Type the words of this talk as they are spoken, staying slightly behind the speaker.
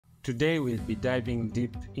Today we'll be diving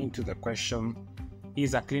deep into the question,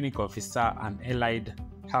 is a clinic officer an allied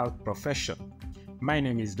health profession? My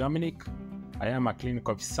name is Dominic, I am a clinic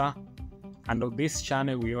officer, and on this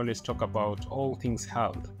channel we always talk about all things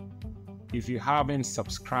health. If you haven't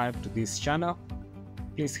subscribed to this channel,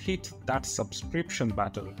 please hit that subscription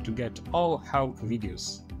button to get all health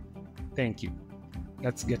videos. Thank you.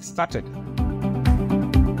 Let's get started.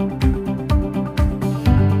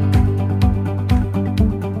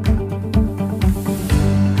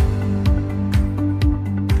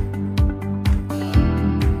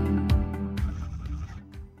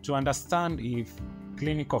 To understand if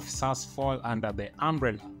clinic officers fall under the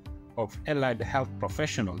umbrella of allied health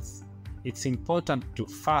professionals, it's important to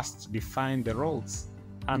first define the roles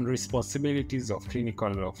and responsibilities of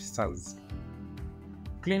clinical officers.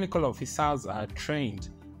 Clinical officers are trained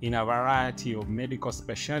in a variety of medical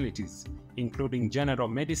specialties, including general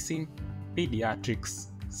medicine, pediatrics,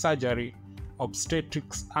 surgery,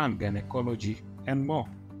 obstetrics and gynecology, and more.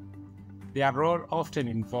 Their role often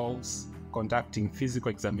involves conducting physical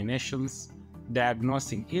examinations,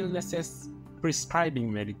 diagnosing illnesses, prescribing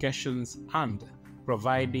medications, and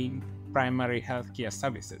providing primary healthcare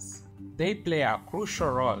services. They play a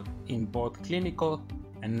crucial role in both clinical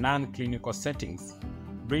and non-clinical settings,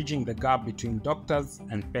 bridging the gap between doctors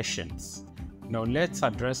and patients. Now let's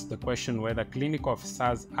address the question whether clinical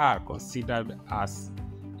officers are considered as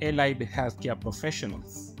allied healthcare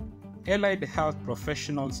professionals. Allied health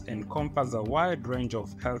professionals encompass a wide range of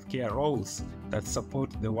healthcare roles that support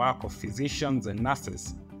the work of physicians and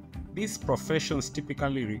nurses. These professions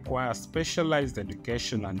typically require specialized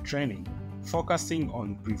education and training, focusing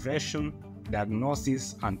on prevention,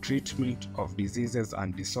 diagnosis, and treatment of diseases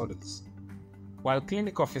and disorders. While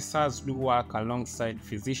clinic officers do work alongside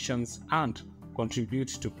physicians and contribute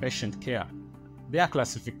to patient care, their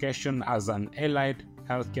classification as an allied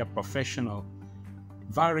healthcare professional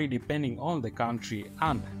vary depending on the country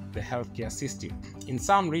and the healthcare system. In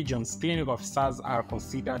some regions, clinic officers are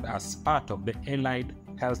considered as part of the allied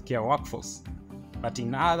healthcare workforce, but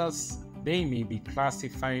in others, they may be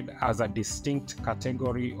classified as a distinct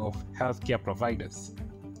category of healthcare providers.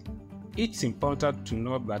 It's important to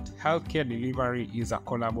note that healthcare delivery is a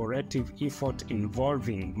collaborative effort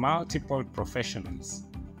involving multiple professionals,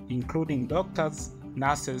 including doctors,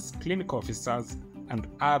 nurses, clinic officers, and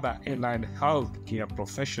other allied healthcare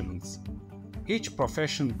professionals. Each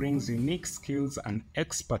profession brings unique skills and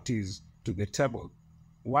expertise to the table,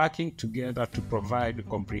 working together to provide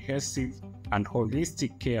comprehensive and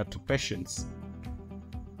holistic care to patients.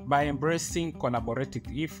 By embracing collaborative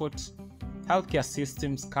efforts, healthcare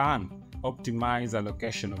systems can optimize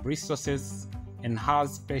allocation of resources,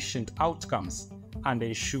 enhance patient outcomes, and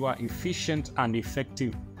ensure efficient and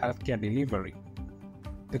effective healthcare delivery.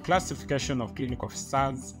 The classification of clinic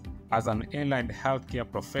officers as an allied healthcare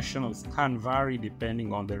professionals can vary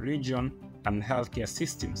depending on the region and healthcare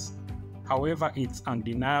systems. However, it's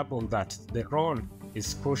undeniable that the role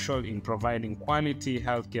is crucial in providing quality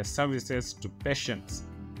healthcare services to patients,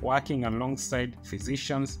 working alongside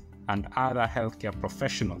physicians and other healthcare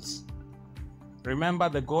professionals. Remember,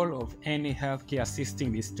 the goal of any healthcare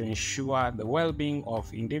system is to ensure the well-being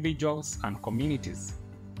of individuals and communities.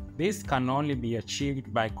 This can only be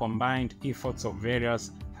achieved by combined efforts of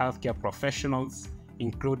various healthcare professionals,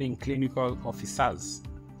 including clinical officers.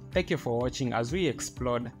 Thank you for watching as we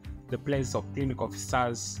explored the place of clinic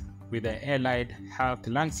officers with the allied health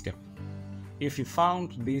landscape. If you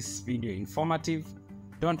found this video informative,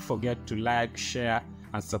 don't forget to like, share,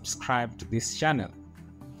 and subscribe to this channel.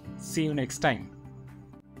 See you next time.